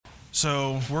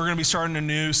So we're going to be starting a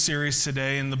new series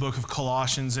today in the book of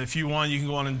Colossians. If you want, you can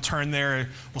go on and turn there.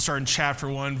 We'll start in chapter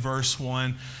 1, verse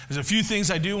 1. There's a few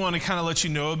things I do want to kind of let you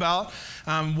know about.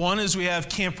 One is we have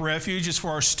Camp Refuge. It's for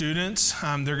our students.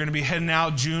 They're going to be heading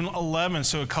out June 11th,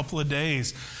 so a couple of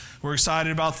days. We're excited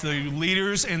about the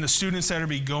leaders and the students that are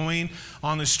be going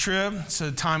on this trip. It's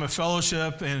a time of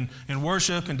fellowship and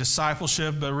worship and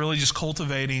discipleship, but really just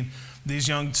cultivating these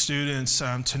young students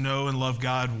to know and love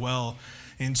God well.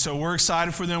 And so we're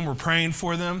excited for them. We're praying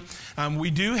for them. We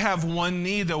do have one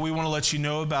need that we want to let you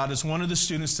know about is one of the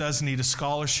students does need a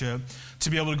scholarship to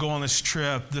be able to go on this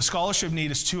trip. The scholarship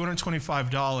need is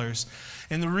 $225.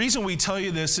 And the reason we tell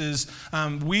you this is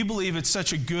we believe it's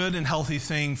such a good and healthy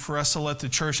thing for us to let the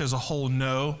church as a whole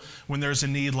know when there's a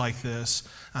need like this.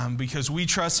 Because we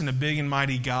trust in a big and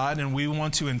mighty God, and we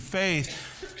want to, in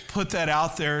faith, put that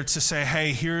out there to say,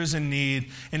 hey, here's a need.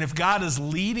 And if God is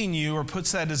leading you or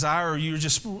puts that desire, or you're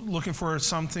just looking for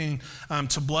something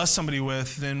to bless somebody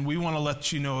with, then we want to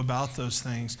let you know about those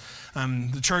things.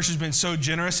 The church has been so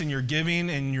generous in your giving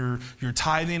and your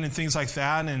tithing and things like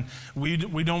that, and we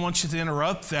don't want you to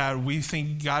interrupt that. We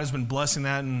think God has been blessing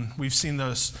that, and we've seen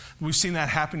that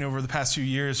happening over the past few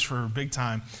years for big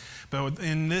time. But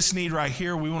in this need right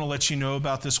here, we want to let you know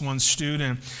about this one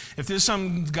student. If this is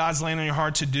something God's laying on your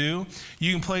heart to do,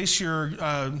 you can place your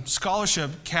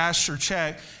scholarship, cash or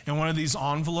check, in one of these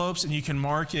envelopes, and you can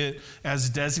mark it as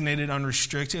designated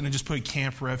unrestricted and just put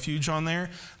Camp Refuge on there.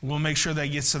 We'll make sure that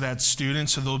gets to that student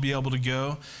so they'll be able to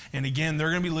go. And again,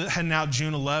 they're going to be heading out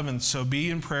June 11th, so be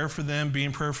in prayer for them, be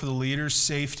in prayer for the leaders,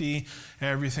 safety,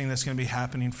 everything that's going to be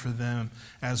happening for them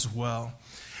as well.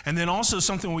 And then also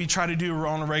something we try to do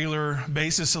on a regular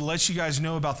basis to let you guys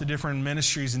know about the different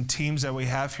ministries and teams that we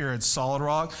have here at Solid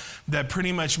Rock that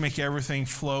pretty much make everything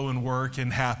flow and work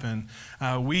and happen.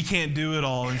 We can't do it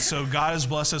all, and so God has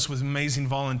blessed us with amazing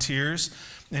volunteers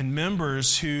and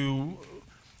members who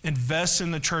invest in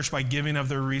the church by giving of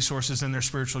their resources and their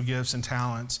spiritual gifts and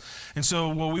talents. And so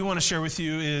what we want to share with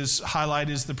you is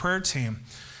the prayer team.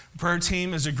 The prayer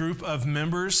team is a group of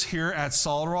members here at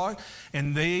Solid Rock,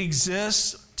 and they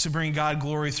exist to bring God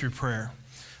glory through prayer.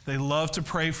 They love to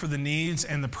pray for the needs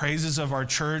and the praises of our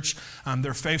church.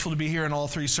 They're faithful to be here in all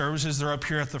three services. They're up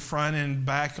here at the front and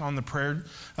back on the prayer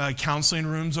counseling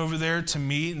rooms over there to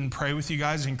meet and pray with you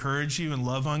guys, encourage you and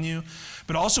love on you.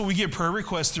 But also we get prayer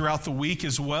requests throughout the week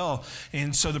as well.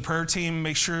 And so the prayer team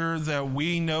makes sure that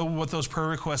we know what those prayer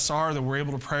requests are, that we're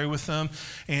able to pray with them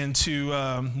and to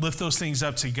lift those things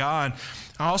up to God.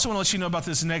 I also want to let you know about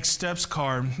this Next Steps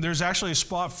card. There's actually a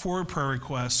spot for prayer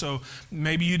requests. So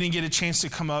maybe you didn't get a chance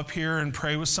to come up here and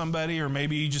pray with somebody, or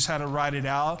maybe you just had to write it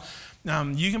out.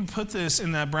 You can put this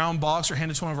in that brown box or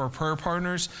hand it to one of our prayer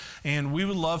partners, and we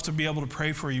would love to be able to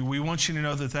pray for you. We want you to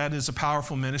know that that is a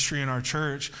powerful ministry in our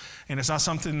church, and it's not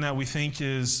something that we think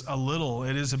is a little.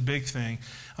 It is a big thing.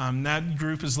 That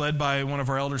group is led by one of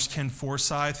our elders, Ken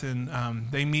Forsyth,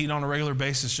 and they meet on a regular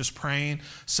basis just praying,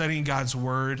 studying God's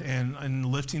word, and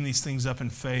lifting these things up in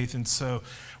faith. And so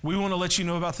we want to let you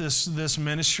know about this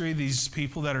ministry, these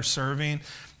people that are serving,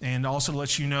 and also to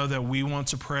let you know that we want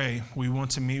to pray. We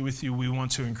want to meet with you. We want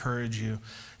to encourage you.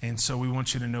 And so we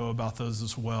want you to know about those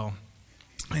as well.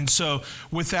 And so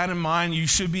with that in mind, you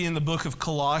should be in the book of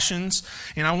Colossians.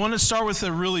 And I want to start with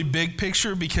a really big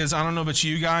picture because I don't know about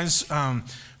you guys,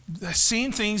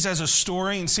 seeing things as a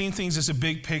story and seeing things as a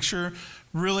big picture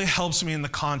really helps me in the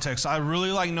context. I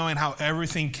really like knowing how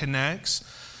everything connects.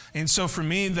 And so for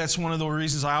me, that's one of the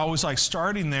reasons I always like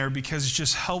starting there, because it's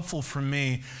just helpful for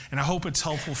me, and I hope it's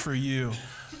helpful for you.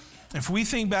 If we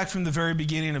think back from the very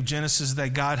beginning of Genesis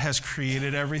that God has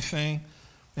created everything,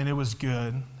 and it was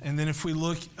good. And then if we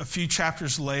look a few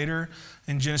chapters later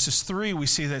in Genesis 3, we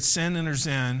see that sin enters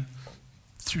in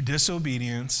through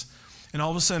disobedience, and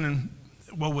all of a sudden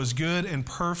what was good and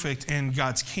perfect in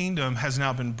God's kingdom has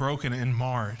now been broken and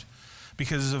marred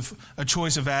because of a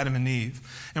choice of Adam and Eve.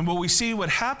 And what we see, what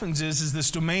happens is this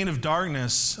domain of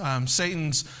darkness,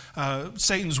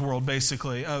 Satan's world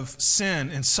basically, of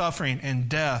sin and suffering and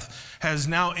death, has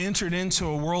now entered into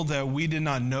a world that we did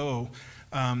not know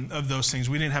of those things.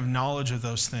 We didn't have knowledge of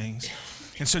those things.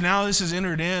 And so now this has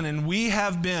entered in, and we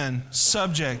have been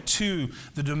subject to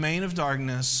the domain of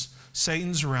darkness,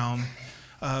 Satan's realm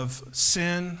of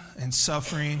sin and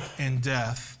suffering and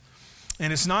death.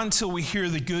 And it's not until we hear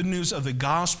the good news of the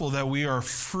gospel that we are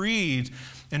freed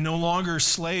and no longer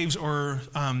slaves or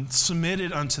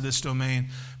submitted unto this domain,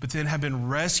 but then have been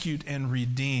rescued and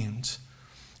redeemed.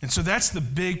 And so that's the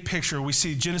big picture. We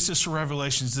see Genesis to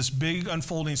Revelations, this big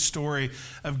unfolding story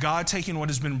of God taking what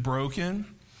has been broken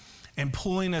and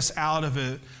pulling us out of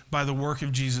it by the work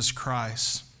of Jesus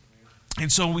Christ.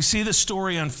 And so we see the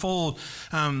story unfold.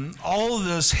 All of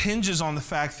this hinges on the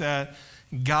fact that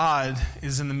God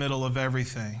is in the middle of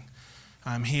everything.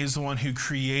 He is the one who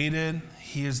created.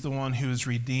 He is the one who is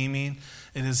redeeming.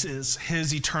 It is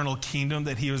his eternal kingdom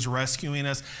that he is rescuing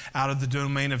us out of the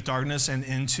domain of darkness and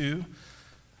into.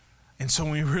 And so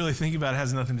when we really think about it, it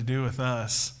has nothing to do with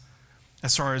us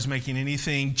as far as making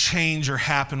anything change or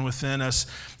happen within us.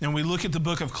 And we look at the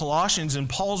book of Colossians, and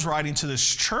Paul's writing to this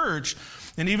church,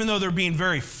 and even though they're being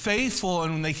very faithful,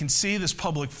 and when they can see this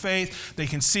public faith, they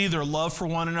can see their love for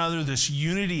one another, this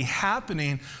unity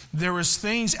happening, there was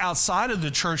things outside of the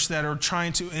church that are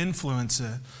trying to influence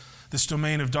it. This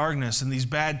domain of darkness and these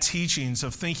bad teachings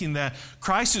of thinking that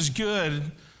Christ is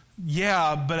good,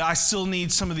 yeah, but I still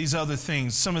need some of these other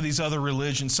things, some of these other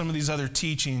religions, some of these other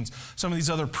teachings, some of these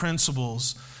other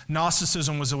principles.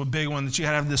 Gnosticism was a big one, that you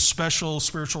had to have this special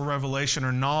spiritual revelation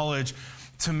or knowledge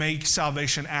to make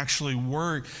salvation actually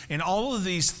work. And all of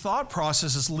these thought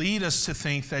processes lead us to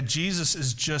think that Jesus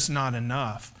is just not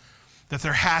enough, that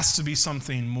there has to be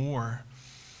something more.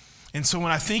 And so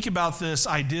when I think about this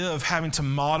idea of having to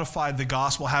modify the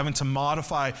gospel, having to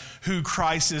modify who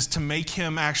Christ is to make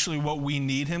him actually what we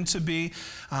need him to be,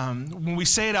 when we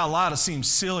say it out loud, it seems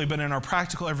silly, but in our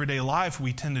practical everyday life,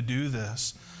 we tend to do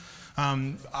this.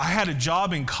 I had a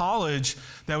job in college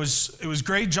it was a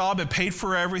great job. It paid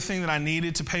for everything that I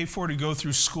needed to pay for to go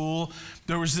through school.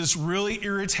 There was this really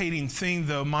irritating thing,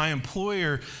 though. My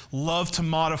employer loved to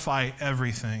modify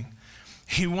everything.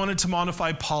 He wanted to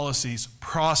modify policies,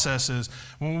 processes.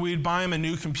 When we'd buy him a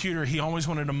new computer, he always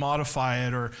wanted to modify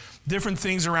it, or different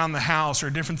things around the house, or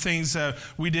different things that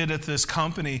we did at this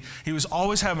company. He was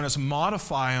always having us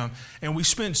modify them, and we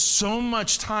spent so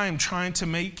much time trying to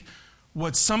make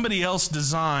what somebody else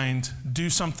designed do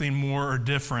something more or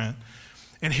different.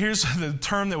 And here's the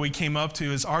term that we came up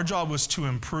to, is our job was to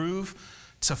improve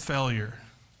to failure.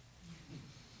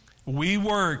 We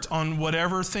worked on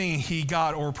whatever thing he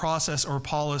got, or process or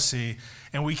policy,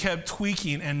 and we kept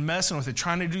tweaking and messing with it,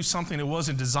 trying to do something it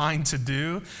wasn't designed to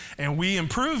do, and we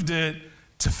improved it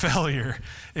to failure.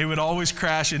 It would always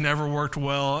crash. It never worked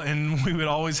well, and we would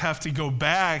always have to go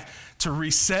back to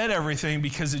reset everything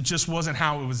because it just wasn't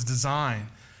how it was designed.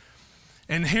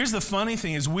 And here's the funny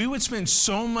thing is, we would spend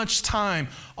so much time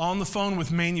on the phone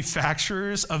with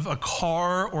manufacturers of a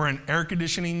car or an air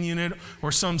conditioning unit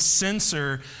or some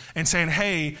sensor and saying,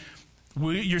 hey,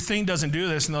 your thing doesn't do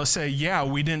this. And they'll say, yeah,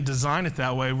 we didn't design it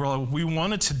that way. Well, we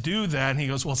wanted to do that. And he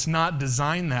goes, well, it's not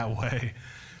designed that way.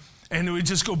 And it would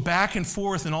just go back and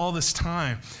forth in all this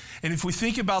time. And if we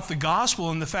think about the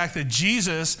gospel and the fact that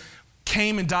Jesus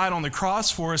came and died on the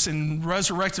cross for us and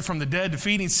resurrected from the dead,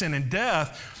 defeating sin and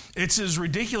death, it's as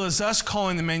ridiculous as us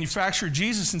calling the manufacturer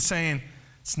Jesus and saying,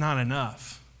 it's not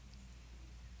enough.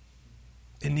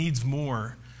 It needs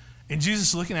more. And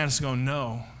Jesus looking at us going,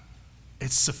 no,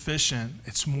 it's sufficient.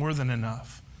 It's more than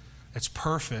enough. It's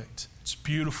perfect. It's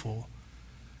beautiful.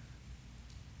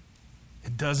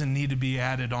 It doesn't need to be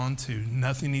added onto.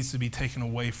 Nothing needs to be taken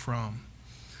away from.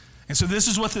 And so this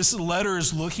is what this letter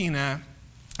is looking at.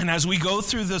 And as we go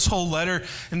through this whole letter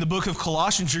in the book of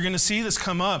Colossians, you're going to see this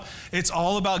come up. It's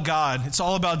all about God. It's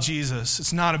all about Jesus.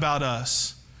 It's not about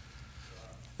us.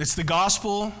 It's the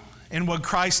gospel and what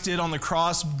Christ did on the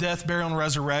cross, death, burial, and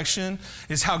resurrection,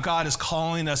 is how God is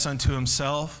calling us unto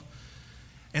himself.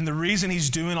 And the reason he's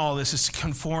doing all this is to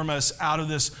conform us out of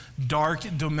this dark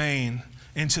domain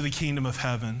into the kingdom of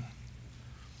heaven.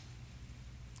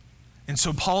 And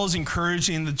so Paul is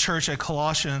encouraging the church at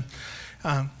Colossae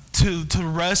to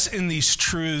rest in these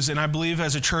truths. And I believe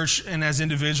as a church and as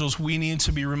individuals, we need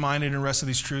to be reminded and rest of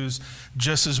these truths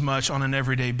just as much on an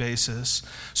everyday basis.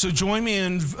 So join me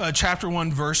in chapter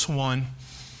 1, verse 1.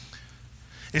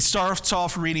 It starts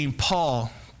off reading,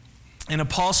 Paul, an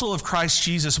apostle of Christ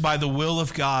Jesus by the will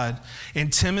of God,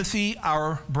 and Timothy,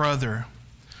 our brother,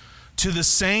 to the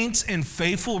saints and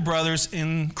faithful brothers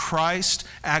in Christ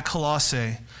at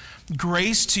Colossae,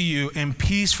 grace to you and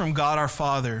peace from God our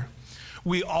Father.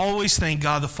 We always thank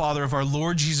God the Father of our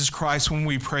Lord Jesus Christ when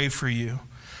we pray for you,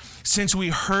 since we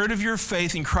heard of your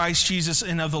faith in Christ Jesus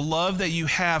and of the love that you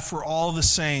have for all the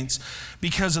saints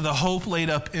because of the hope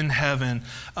laid up in heaven.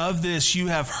 Of this you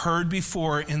have heard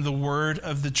before in the word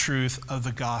of the truth of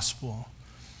the gospel.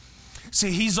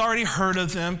 See, he's already heard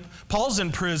of them. Paul's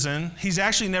in prison. He's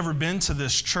actually never been to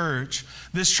this church.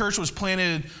 This church was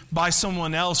planted by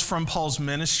someone else from Paul's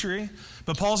ministry,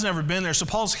 but Paul's never been there. So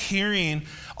Paul's hearing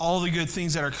all the good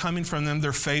things that are coming from them,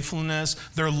 their faithfulness,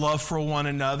 their love for one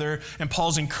another, and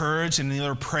Paul's encouraged and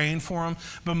they're praying for them.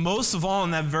 But most of all,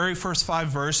 in that very first 5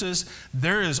 verses,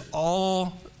 there is it's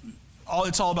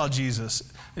all about Jesus.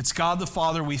 It's God the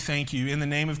Father, we thank you, in the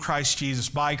name of Christ Jesus,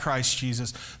 by Christ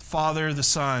Jesus, Father, the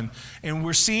Son. And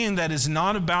we're seeing that it's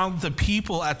not about the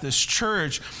people at this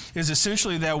church, is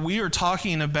essentially that we are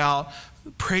talking about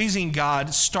praising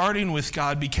God, starting with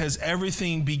God, because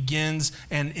everything begins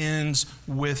and ends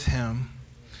with him.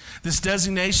 This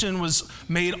designation was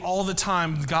made all the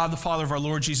time, God the Father of our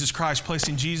Lord Jesus Christ,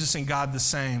 placing Jesus and God the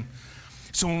same.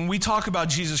 So when we talk about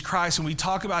Jesus Christ and we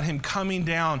talk about him coming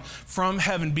down from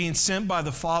heaven, being sent by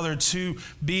the Father to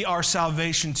be our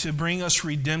salvation, to bring us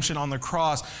redemption on the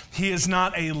cross, he is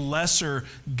not a lesser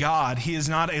God. He is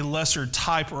not a lesser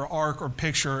type or arc or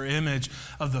picture or image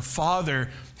of the Father.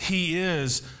 He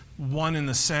is one and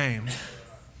the same.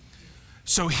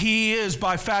 So he is,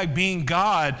 by fact, being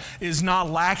God, is not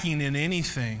lacking in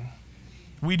anything.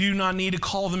 We do not need to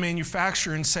call the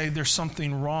manufacturer and say there's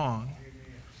something wrong.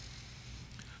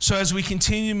 So as we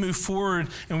continue to move forward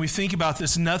and we think about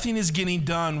this, nothing is getting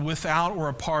done without or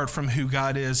apart from who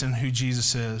God is and who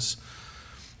Jesus is.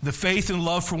 The faith and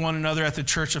love for one another at the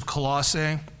church of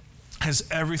Colossae has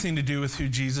everything to do with who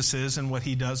Jesus is and what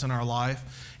he does in our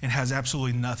life, and has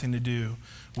absolutely nothing to do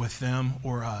with them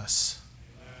or us.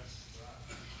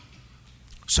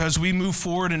 So as we move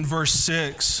forward in verse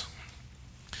 6,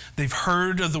 they've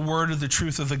heard of the word of the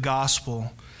truth of the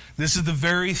gospel. This is the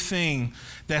very thing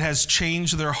that has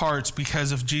changed their hearts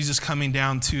because of Jesus coming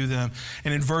down to them.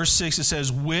 And in verse 6 it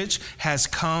says, which has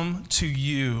come to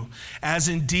you, as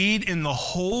indeed in the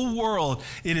whole world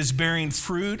it is bearing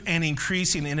fruit and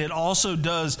increasing, and it also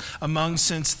does among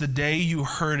since the day you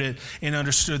heard it and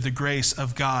understood the grace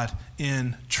of God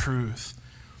in truth.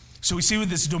 So we see with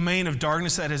this domain of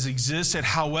darkness that has existed,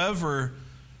 however,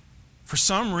 for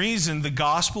some reason, the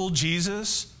gospel,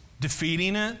 Jesus,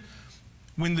 defeating it,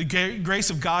 when the grace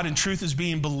of God and truth is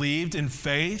being believed in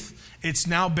faith, it's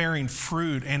now bearing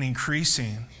fruit and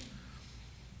increasing.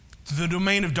 The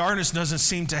domain of darkness doesn't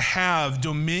seem to have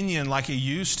dominion like it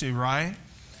used to, right?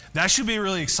 That should be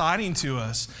really exciting to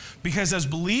us, because as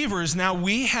believers, now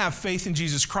we have faith in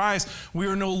Jesus Christ. We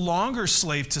are no longer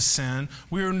slave to sin.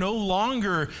 We are no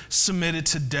longer submitted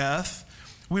to death.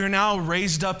 We are now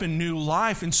raised up in new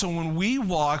life. And so when we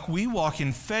walk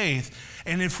in faith.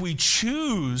 And if we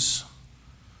choose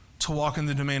to walk in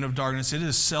the domain of darkness, it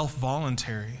is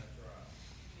self-voluntary.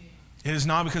 It is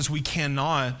not because we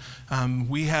cannot.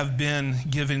 We have been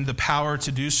given the power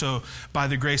to do so by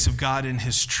the grace of God in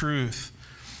his truth.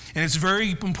 And it's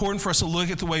very important for us to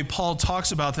look at the way Paul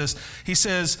talks about this. He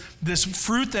says, this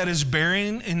fruit that is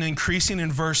bearing and increasing in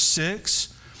verse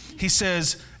 6, he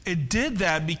says, it did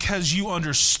that because you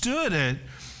understood it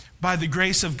by the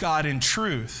grace of God in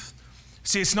truth.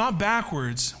 See, it's not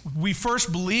backwards. We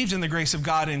first believed in the grace of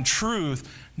God in truth.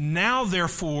 Now,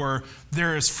 therefore,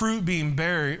 there is fruit being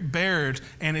bared,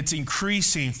 and it's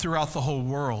increasing throughout the whole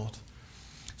world.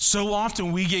 So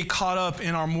often we get caught up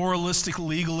in our moralistic,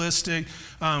 legalistic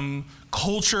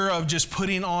culture of just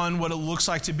putting on what it looks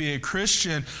like to be a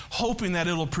Christian, hoping that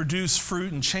it'll produce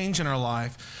fruit and change in our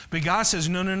life. But God says,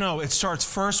 no. It starts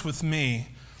first with me,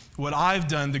 what I've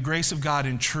done, the grace of God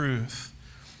in truth.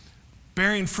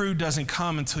 Bearing fruit doesn't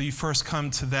come until you first come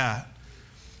to that.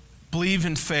 Believe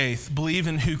in faith. Believe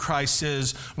in who Christ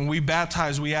is. When we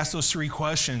baptize, we ask those three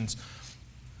questions.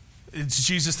 Is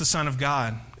Jesus the Son of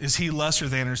God? Is he lesser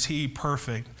than, or is he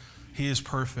perfect? He is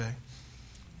perfect.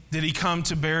 Did he come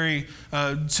to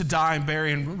die and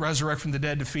bury and resurrect from the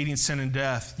dead, defeating sin and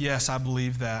death? Yes, I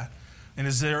believe that. And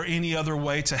is there any other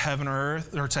way to heaven or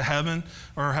earth, or to heaven,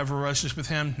 or have a relationship with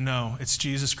him? No, it's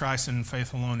Jesus Christ and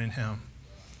faith alone in him.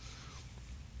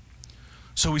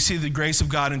 So we see the grace of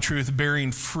God in truth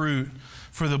bearing fruit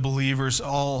for the believers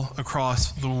all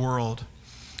across the world.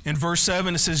 In verse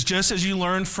 7, it says, just as you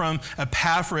learned from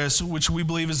Epaphras, which we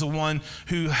believe is the one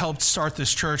who helped start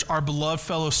this church, our beloved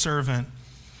fellow servant.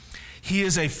 He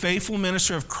is a faithful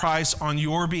minister of Christ on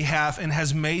your behalf and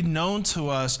has made known to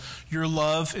us your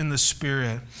love in the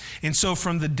Spirit. And so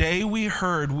from the day we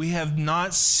heard, we have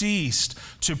not ceased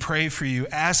to pray for you,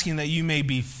 asking that you may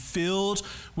be filled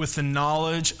with the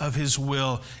knowledge of his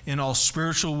will in all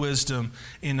spiritual wisdom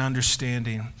and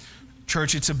understanding.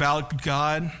 Church, it's about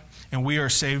God. And we are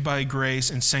saved by grace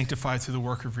and sanctified through the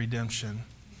work of redemption.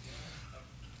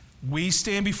 We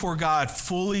stand before God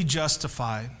fully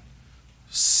justified,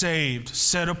 saved,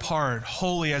 set apart,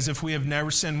 holy, as if we have never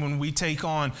sinned when we take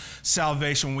on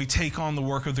salvation, when we take on the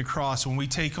work of the cross, when we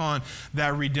take on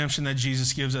that redemption that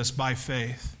Jesus gives us by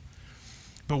faith.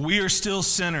 But we are still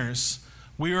sinners.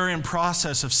 We are in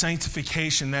process of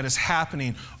sanctification that is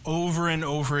happening over and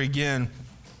over again.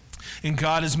 And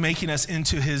God is making us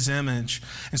into his image.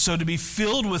 And so to be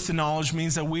filled with the knowledge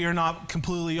means that we are not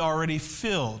completely already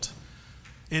filled.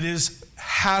 It is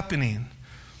happening.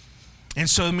 And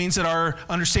so it means that our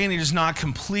understanding is not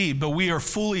complete, but we are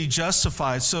fully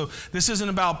justified. So this isn't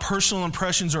about personal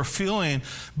impressions or feeling,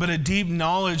 but a deep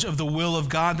knowledge of the will of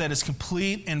God that is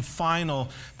complete and final,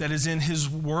 that is in his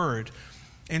word.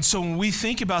 And so when we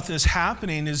think about this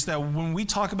happening, is that when we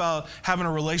talk about having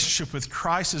a relationship with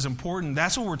Christ is important,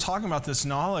 that's what we're talking about. This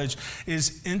knowledge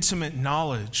is intimate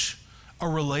knowledge, a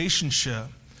relationship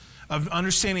of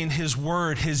understanding his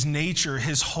word, his nature,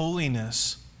 his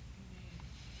holiness.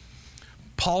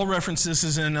 Paul references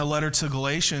this in a letter to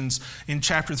Galatians in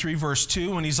chapter 3, verse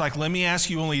 2, and he's like, let me ask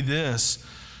you only this.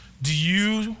 Do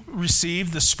you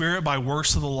receive the Spirit by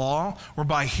works of the law or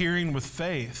by hearing with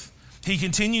faith? He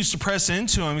continues to press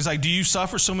into him. He's like, do you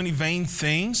suffer so many vain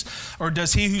things? Or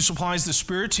does he who supplies the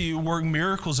Spirit to you work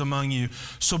miracles among you?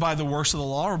 So by the works of the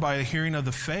law or by the hearing of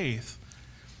the faith?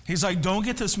 He's like, don't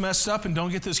get this messed up and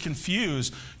don't get this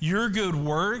confused. Your good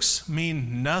works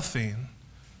mean nothing.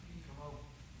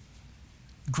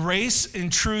 Grace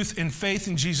and truth and faith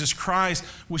in Jesus Christ,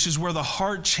 which is where the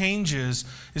heart changes,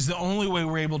 is the only way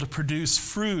we're able to produce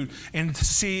fruit and to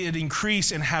see it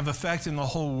increase and have effect in the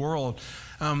whole world.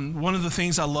 One of the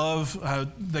things I love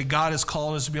that God has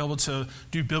called us to be able to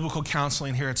do biblical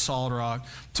counseling here at Solid Rock,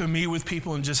 to meet with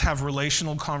people and just have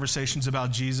relational conversations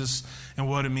about Jesus and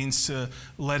what it means to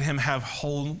let him have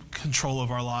whole control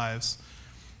of our lives.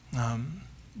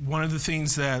 One of the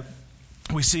things that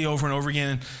we see over and over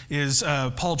again is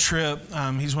Paul Tripp.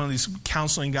 He's one of these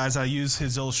counseling guys. I use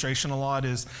his illustration a lot.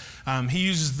 Is he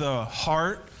uses the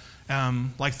heart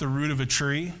like the root of a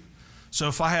tree. So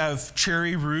if I have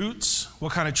cherry roots,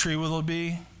 what kind of tree will it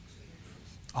be?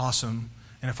 Awesome.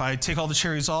 And if I take all the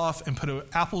cherries off and put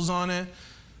apples on it,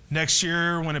 next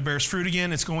year when it bears fruit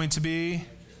again, it's going to be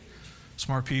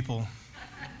smart people.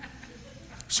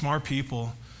 Smart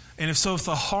people. And if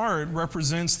the heart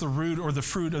represents the root or the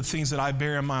fruit of things that I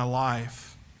bear in my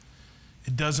life,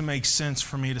 it doesn't make sense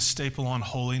for me to staple on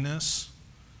holiness,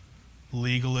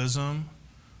 legalism,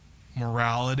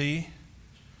 morality,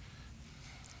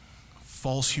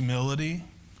 false humility,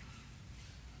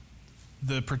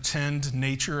 the pretend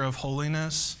nature of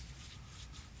holiness.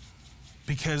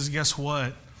 Because guess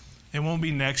what? It won't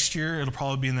be next year. It'll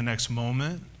probably be in the next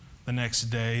moment, the next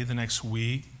day, the next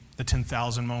week, the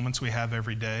 10,000 moments we have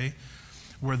every day,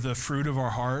 where the fruit of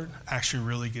our heart actually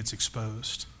really gets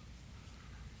exposed.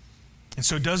 And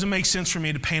so it doesn't make sense for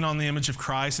me to paint on the image of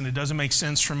Christ, and it doesn't make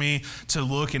sense for me to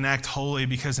look and act holy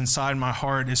because inside my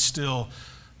heart is still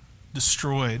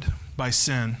destroyed by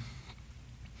sin.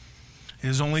 It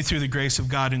is only through the grace of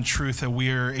God and truth that we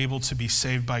are able to be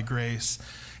saved by grace.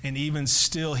 And even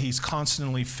still, he's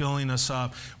constantly filling us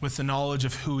up with the knowledge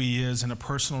of who he is in a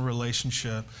personal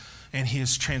relationship. And he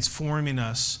is transforming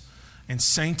us and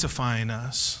sanctifying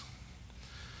us.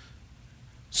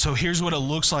 So here's what it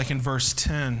looks like in verse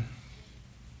 10.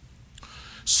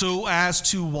 So as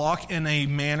to walk in a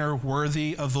manner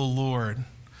worthy of the Lord,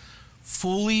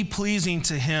 fully pleasing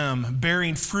to him,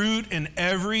 bearing fruit in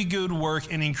every good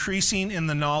work and increasing in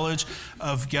the knowledge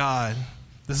of God.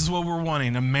 This is what we're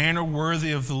wanting, a manner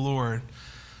worthy of the Lord.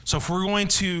 So if we're going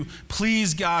to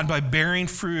please God by bearing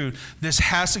fruit, this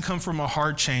has to come from a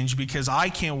heart change, because I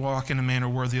can't walk in a manner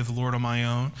worthy of the Lord on my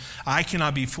own. I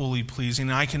cannot be fully pleasing,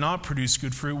 and I cannot produce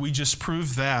good fruit. We just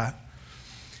proved that.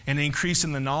 And increase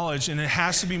in the knowledge, and it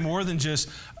has to be more than just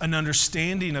an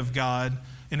understanding of God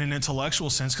in an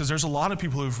intellectual sense, because there's a lot of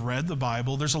people who've read the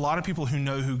Bible. There's a lot of people who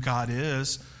know who God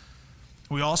is.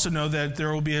 We also know that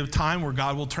there will be a time where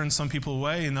God will turn some people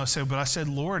away, and they'll say, but I said,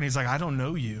 Lord, and he's like, I don't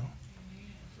know you.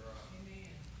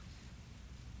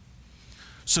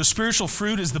 So spiritual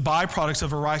fruit is the byproduct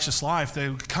of a righteous life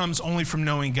that comes only from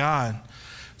knowing God.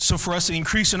 So for us to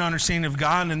increase in understanding of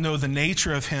God and know the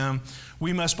nature of him,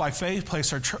 we must by faith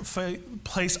place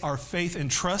our faith and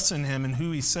trust in him and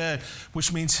who he said,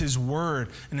 which means his word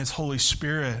and his Holy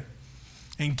Spirit,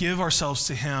 and give ourselves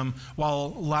to him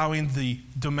while allowing the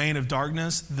domain of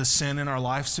darkness, the sin in our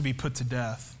lives, to be put to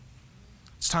death.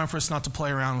 It's time for us not to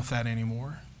play around with that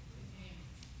anymore,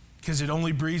 because it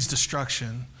only breeds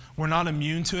destruction. We're not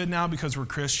immune to it now because we're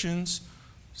Christians.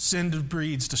 Sin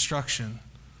breeds destruction.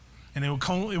 And it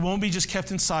won't be just kept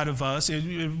inside of us.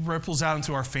 It ripples out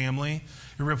into our family.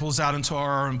 It ripples out into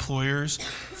our employers,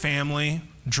 family,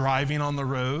 driving on the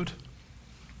road.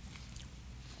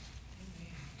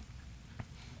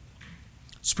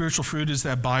 Spiritual fruit is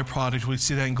that byproduct. We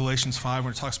see that in Galatians 5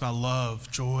 where it talks about love,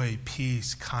 joy,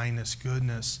 peace, kindness,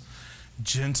 goodness,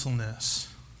 gentleness.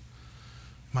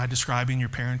 Am I describing your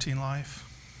parenting life?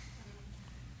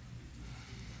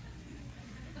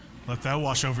 Let that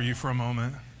wash over you for a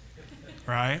moment.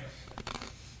 Right?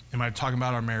 Am I talking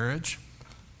about our marriage?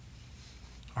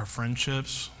 our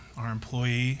friendships, our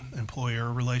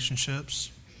employer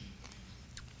relationships.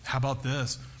 How about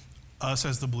this? Us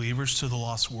as the believers to the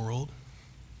lost world.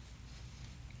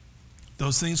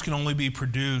 Those things can only be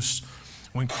produced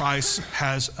when Christ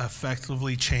has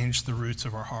effectively changed the roots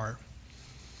of our heart.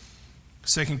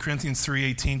 2 Corinthians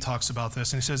 3:18 talks about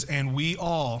this, and he says, "And we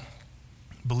all,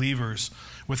 believers,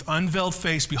 with unveiled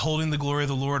face, beholding the glory of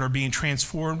the Lord, are being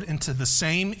transformed into the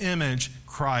same image,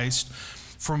 Christ,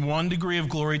 from one degree of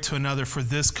glory to another. For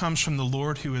this comes from the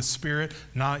Lord who is Spirit,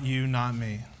 not you, not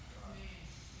me."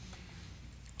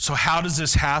 So how does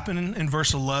this happen in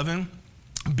verse 11?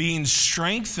 Being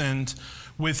strengthened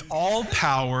with all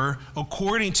power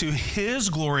according to his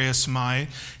glorious might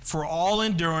for all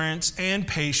endurance and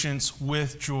patience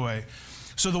with joy.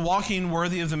 So the walking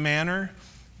worthy of the manner,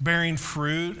 bearing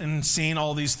fruit and seeing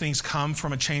all these things come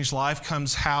from a changed life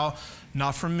comes how?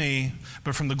 Not from me,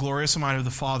 but from the glorious might of the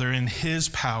Father in his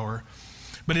power.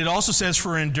 But it also says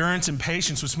for endurance and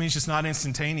patience, which means it's not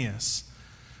instantaneous.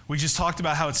 We just talked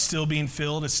about how it's still being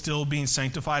filled, it's still being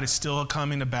sanctified, it's still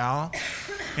coming about.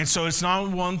 And so it's not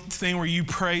one thing where you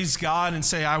praise God and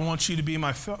say, I want you to be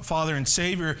my Father and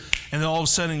Savior, and then all of a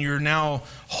sudden you're now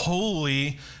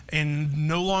holy and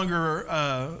no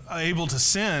longer able to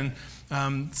sin.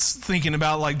 Thinking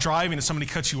about like driving and somebody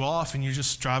cuts you off and you're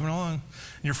just driving along.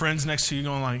 And your friend's next to you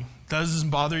going like, does this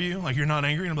bother you? Like you're not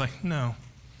angry? And I'm like, no.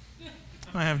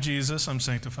 I have Jesus, I'm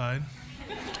sanctified.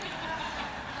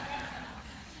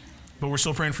 But we're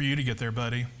still praying for you to get there,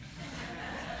 buddy.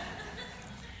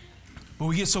 But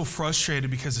we get so frustrated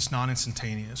because it's not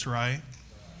instantaneous, right?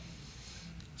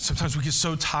 Sometimes we get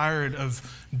so tired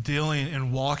of dealing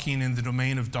and walking in the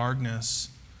domain of darkness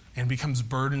and becomes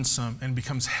burdensome and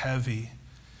becomes heavy.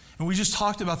 And we just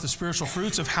talked about the spiritual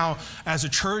fruits of how, as a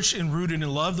church and rooted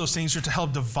in love, those things are to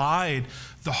help divide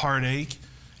the heartache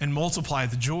and multiply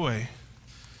the joy.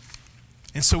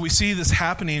 And so we see this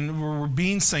happening where we're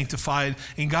being sanctified,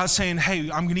 and God's saying,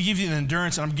 hey, I'm going to give you the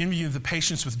endurance, and I'm giving you the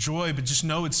patience with joy, but just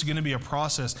know it's going to be a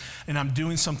process, and I'm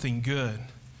doing something good.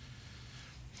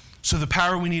 So the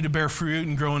power we need to bear fruit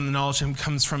and grow in the knowledge of him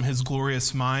comes from his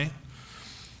glorious might.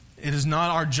 It is not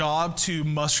our job to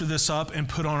muster this up and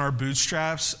put on our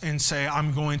bootstraps and say,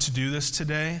 I'm going to do this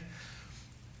today.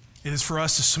 It is for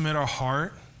us to submit our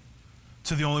heart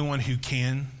to the only one who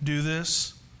can do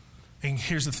this. And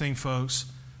here's the thing, folks.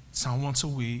 It's not once a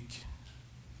week.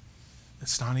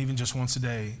 It's not even just once a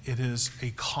day. It is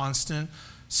a constant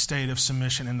state of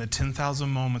submission in the 10,000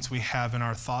 moments we have in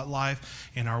our thought life,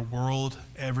 in our world,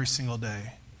 every single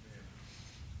day.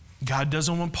 God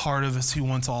doesn't want part of us. He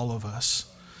wants all of us.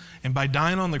 And by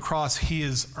dying on the cross, he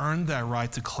has earned that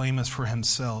right to claim us for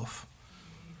himself.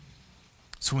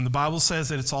 So when the Bible says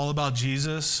that it's all about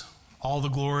Jesus, all the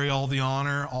glory, all the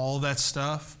honor, all that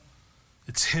stuff,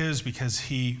 it's his because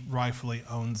he rightfully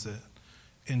owns it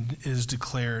and is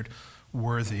declared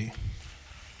worthy.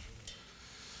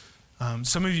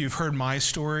 Some of you have heard my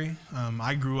story.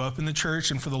 I grew up in the church,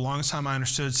 and for the longest time I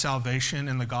understood salvation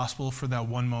and the gospel for that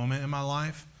one moment in my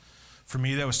life. For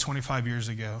me, that was 25 years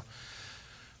ago.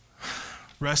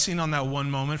 Resting on that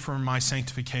one moment for my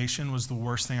sanctification was the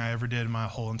worst thing I ever did in my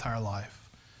whole entire life.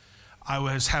 I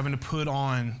was having to put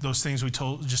on those things we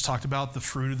just talked about, the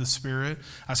fruit of the Spirit.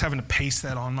 I was having to paste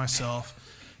that on myself,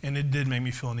 and it didn't make me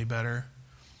feel any better.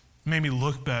 It made me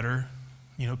look better.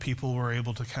 You know, people were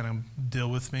able to kind of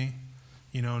deal with me,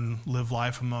 you know, and live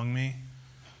life among me.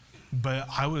 But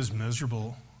I was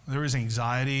miserable. There was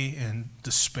anxiety and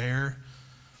despair.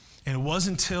 And it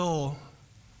wasn't until,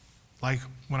 like,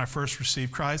 when I first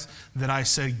received Christ that I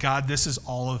said, God, this is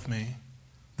all of me.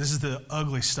 This is the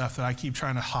ugly stuff that I keep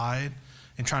trying to hide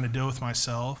and trying to deal with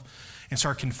myself, and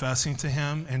start confessing to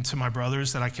him and to my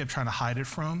brothers that I kept trying to hide it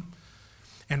from,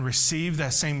 and receive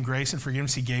that same grace and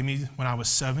forgiveness he gave me when I was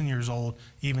 7 years old,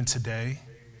 even today.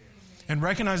 And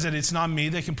recognize that it's not me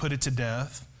that can put it to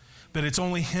death, but it's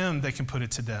only him that can put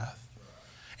it to death.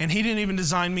 And he didn't even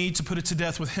design me to put it to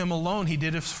death with him alone. He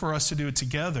did it for us to do it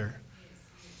together.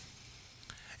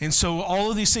 And so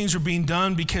all of these things are being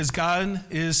done because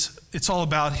it's all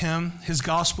about him. His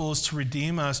gospel is to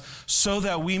redeem us so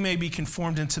that we may be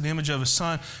conformed into the image of his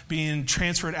Son, being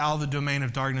transferred out of the domain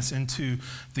of darkness into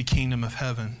the kingdom of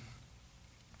heaven.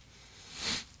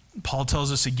 Paul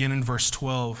tells us again in verse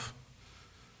 12,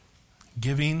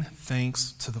 giving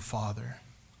thanks to the Father,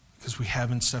 because we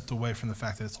haven't stepped away from the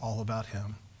fact that it's all about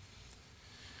him,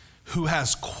 who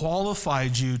has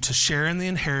qualified you to share in the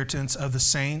inheritance of the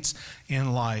saints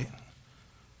in light.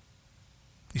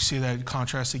 You see that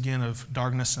contrast again of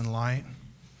darkness and light?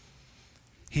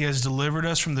 He has delivered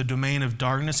us from the domain of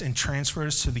darkness and transferred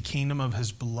us to the kingdom of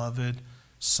his beloved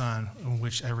Son, in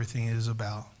which everything is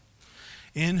about.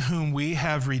 In whom we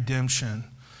have redemption,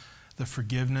 the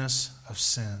forgiveness of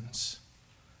sins.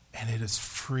 And it is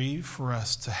free for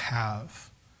us to have,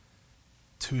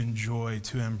 to enjoy,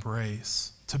 to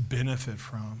embrace, to benefit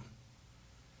from.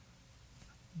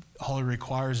 All it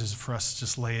requires is for us to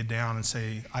just lay it down and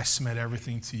say, I submit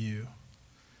everything to you.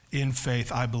 In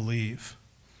faith, I believe.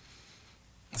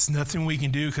 It's nothing we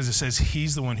can do because it says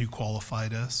he's the one who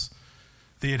qualified us.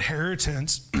 The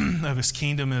inheritance of his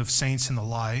kingdom of saints in the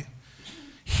light.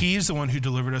 He's the one who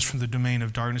delivered us from the domain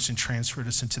of darkness and transferred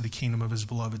us into the kingdom of his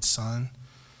beloved Son.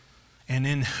 And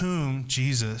in whom,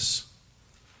 Jesus,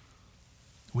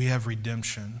 we have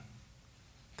redemption,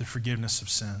 the forgiveness of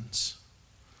sins.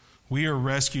 We are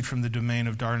rescued from the domain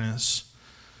of darkness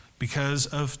because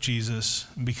of Jesus,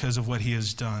 because of what he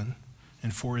has done,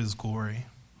 and for his glory.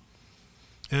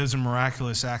 It is a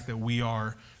miraculous act that we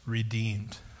are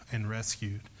redeemed and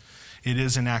rescued. It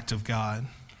is an act of God.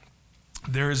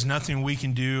 There is nothing we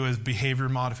can do as behavior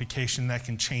modification that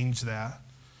can change that.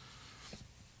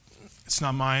 It's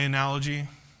not my analogy,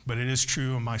 but it is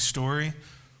true in my story.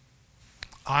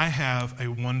 I have a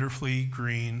wonderfully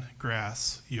green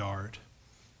grass yard.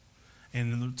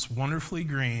 And it's wonderfully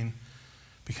green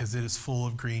because it is full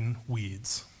of green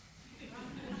weeds.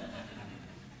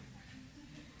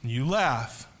 You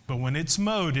laugh, but when it's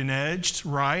mowed and edged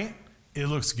right, it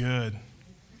looks good.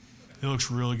 It looks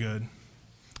really good.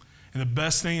 And the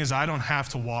best thing is I don't have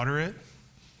to water it.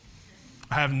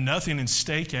 I have nothing in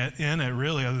stake in it,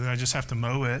 really, other than I just have to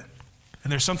mow it.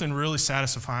 And there's something really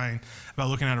satisfying about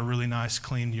looking at a really nice,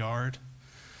 clean yard.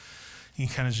 You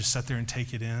can kind of just sit there and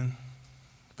take it in.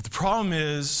 But the problem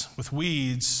is, with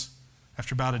weeds,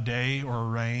 after about a day or a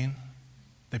rain,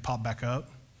 they pop back up.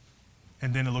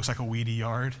 And then it looks like a weedy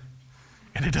yard.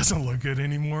 And it doesn't look good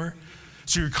anymore.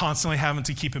 So you're constantly having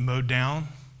to keep it mowed down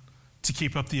to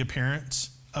keep up the appearance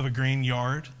of a green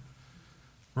yard.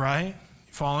 Right?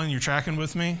 You following? You're tracking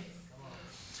with me?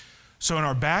 So in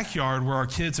our backyard where our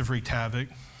kids have wreaked havoc,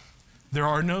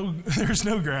 there's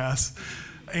no grass.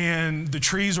 And the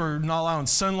trees are not allowing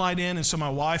sunlight in. And so my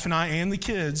wife and I and the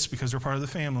kids, because they're part of the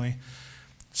family,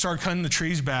 started cutting the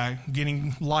trees back,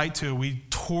 getting light to it. We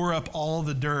tore up all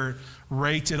the dirt,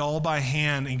 raked it all by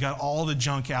hand, and got all the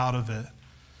junk out of it.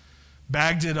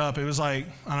 Bagged it up. It was like,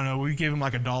 I don't know, we gave them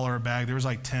like $1 a bag. There was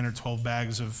like 10 or 12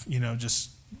 bags of,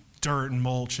 just dirt and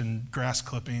mulch and grass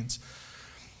clippings.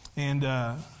 And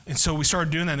so we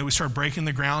started doing that, and then we started breaking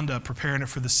the ground up, preparing it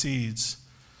for the seeds.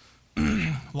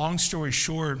 Long story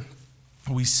short,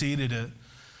 we seeded it,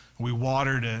 we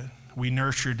watered it, we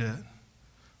nurtured it,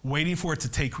 waiting for it to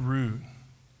take root.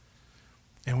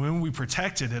 And when we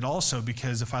protected it also,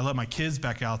 because if I let my kids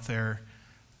back out there,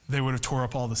 they would have tore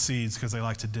up all the seeds because they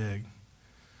like to dig.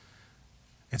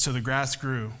 And so the grass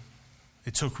grew,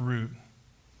 it took root,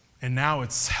 and now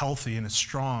it's healthy and it's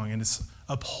strong and it's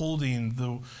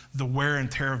upholding the wear and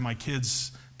tear of my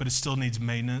kids, but it still needs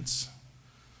maintenance.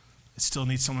 It still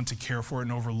needs someone to care for it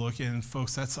and overlook it. And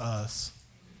folks, that's us.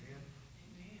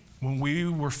 When we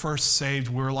were first saved,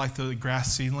 we were like the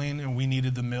grass seedling, and we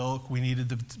needed the milk. We needed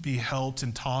to be helped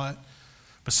and taught.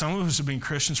 But some of us have been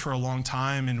Christians for a long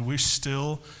time, and we're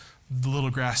still the little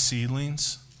grass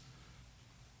seedlings.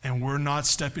 And we're not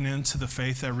stepping into the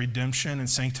faith that redemption and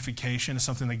sanctification is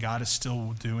something that God is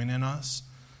still doing in us.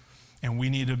 And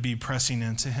we need to be pressing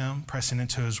into him, pressing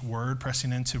into his word,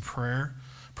 pressing into prayer,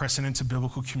 pressing into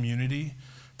biblical community,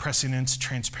 pressing into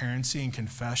transparency and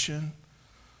confession,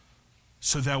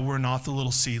 so that we're not the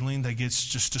little seedling that gets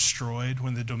just destroyed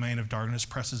when the domain of darkness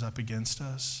presses up against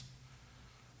us.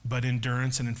 But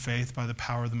endurance and in faith, by the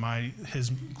power of his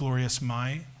glorious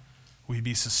might, we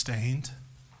be sustained.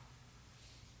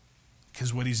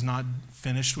 Because what he's not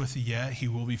finished with yet, he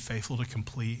will be faithful to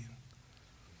complete.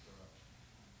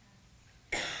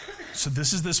 So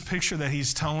this is this picture that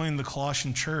he's telling the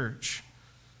Colossian church.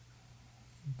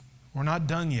 We're not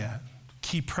done yet.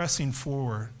 Keep pressing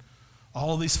forward.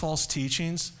 All these false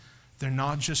teachings, they're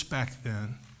not just back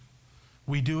then.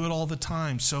 We do it all the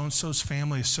time. So-and-so's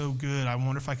family is so good. I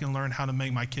wonder if I can learn how to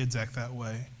make my kids act that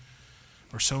way.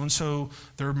 Or so-and-so,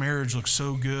 their marriage looks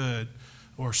so good.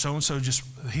 Or so-and-so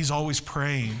he's always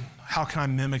praying. How can I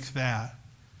mimic that?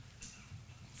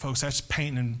 Folks, that's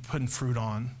painting and putting fruit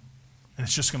on. And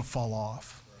it's just going to fall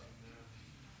off.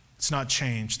 It's not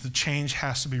change. The change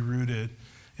has to be rooted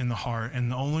in the heart.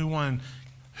 And the only one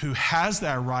who has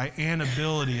that right and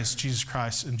ability is Jesus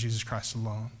Christ and Jesus Christ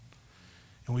alone.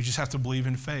 And we just have to believe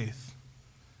in faith.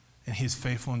 And he's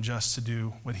faithful and just to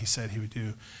do what he said he would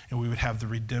do. And we would have the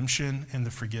redemption and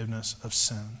the forgiveness of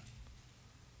sin.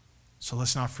 So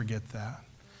let's not forget that.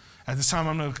 At this time,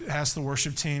 I'm going to ask the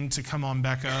worship team to come on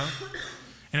back up.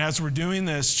 And as we're doing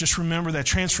this, just remember that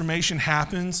transformation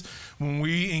happens when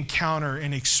we encounter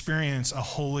and experience a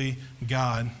holy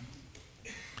God.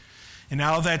 And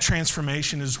out of that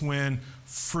transformation is when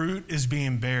fruit is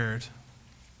being bared.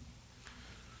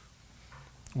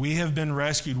 We have been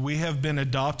rescued. We have been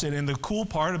adopted. And the cool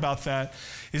part about that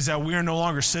is that we are no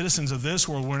longer citizens of this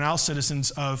world. We're now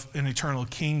citizens of an eternal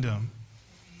kingdom.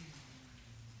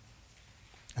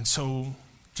 And so,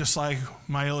 just like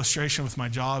my illustration with my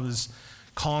job is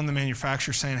calling the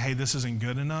manufacturer saying, hey, this isn't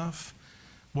good enough,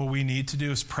 what we need to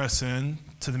do is press in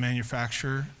to the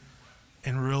manufacturer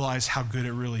and realize how good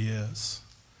it really is.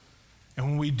 And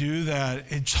when we do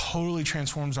that, it totally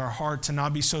transforms our heart to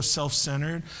not be so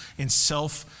self-centered and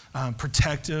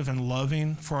self-protective and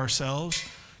loving for ourselves,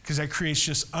 because that creates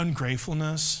just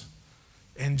ungratefulness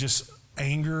and just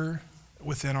anger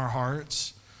within our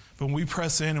hearts. But when we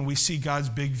press in and we see God's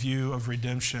big view of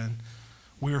redemption,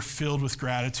 we are filled with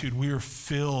gratitude. We are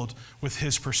filled with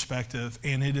his perspective,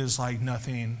 and it is like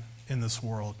nothing in this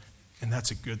world, and that's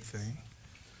a good thing.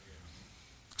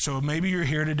 So maybe you're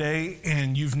here today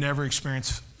and you've never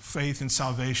experienced faith and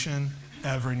salvation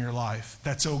ever in your life.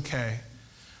 That's okay.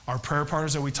 Our prayer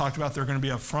partners that we talked about, they're going to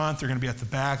be up front, they're going to be at the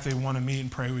back, they want to meet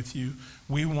and pray with you.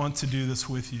 We want to do this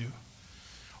with you.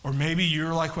 Or maybe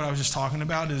you're like what I was just talking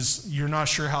about, is you're not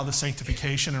sure how the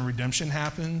sanctification and redemption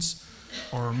happens,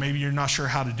 or maybe you're not sure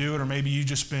how to do it, or maybe you've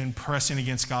just been pressing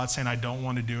against God saying, I don't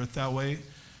want to do it that way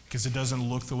because it doesn't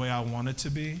look the way I want it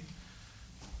to be.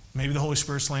 Maybe the Holy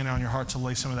Spirit's laying on your heart to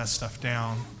lay some of that stuff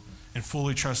down and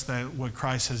fully trust that what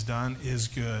Christ has done is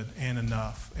good and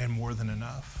enough and more than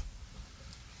enough.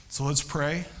 So let's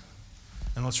pray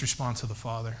and let's respond to the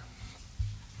Father.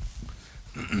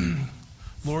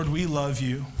 Lord, we love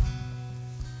you.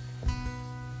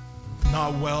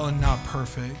 Not well and not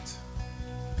perfect.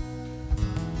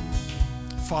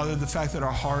 Father, the fact that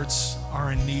our hearts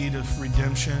are in need of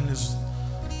redemption is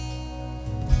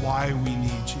why we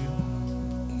need you.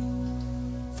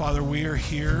 Father, we are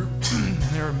here, and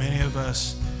there are many of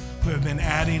us who have been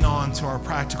adding on to our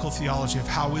practical theology of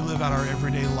how we live out our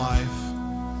everyday life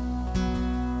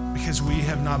because we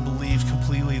have not believed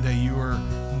completely that you are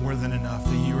more than enough,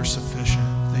 that you are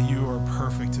sufficient, that you are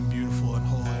perfect and beautiful and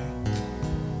holy.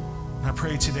 And I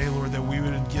pray today, Lord, that we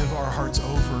would give our hearts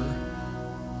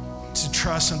over to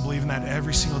trust and believe in that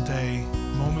every single day,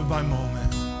 moment by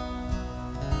moment.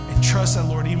 And trust that,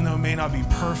 Lord, even though it may not be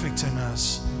perfect in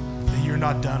us, that you're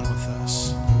not done with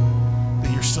us,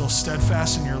 that you're still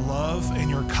steadfast in your love and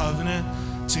your covenant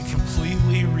to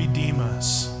completely redeem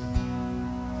us.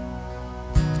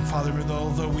 Father,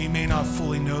 although we may not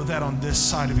fully know that on this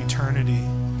side of eternity,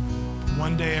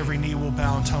 one day every knee will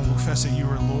bow and tongue will confess that you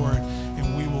are Lord,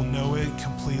 and we will know it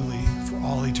completely for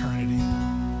all eternity.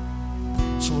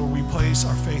 So Lord, we place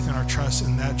our faith and our trust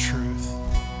in that truth.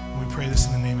 And we pray this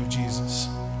in the name of Jesus.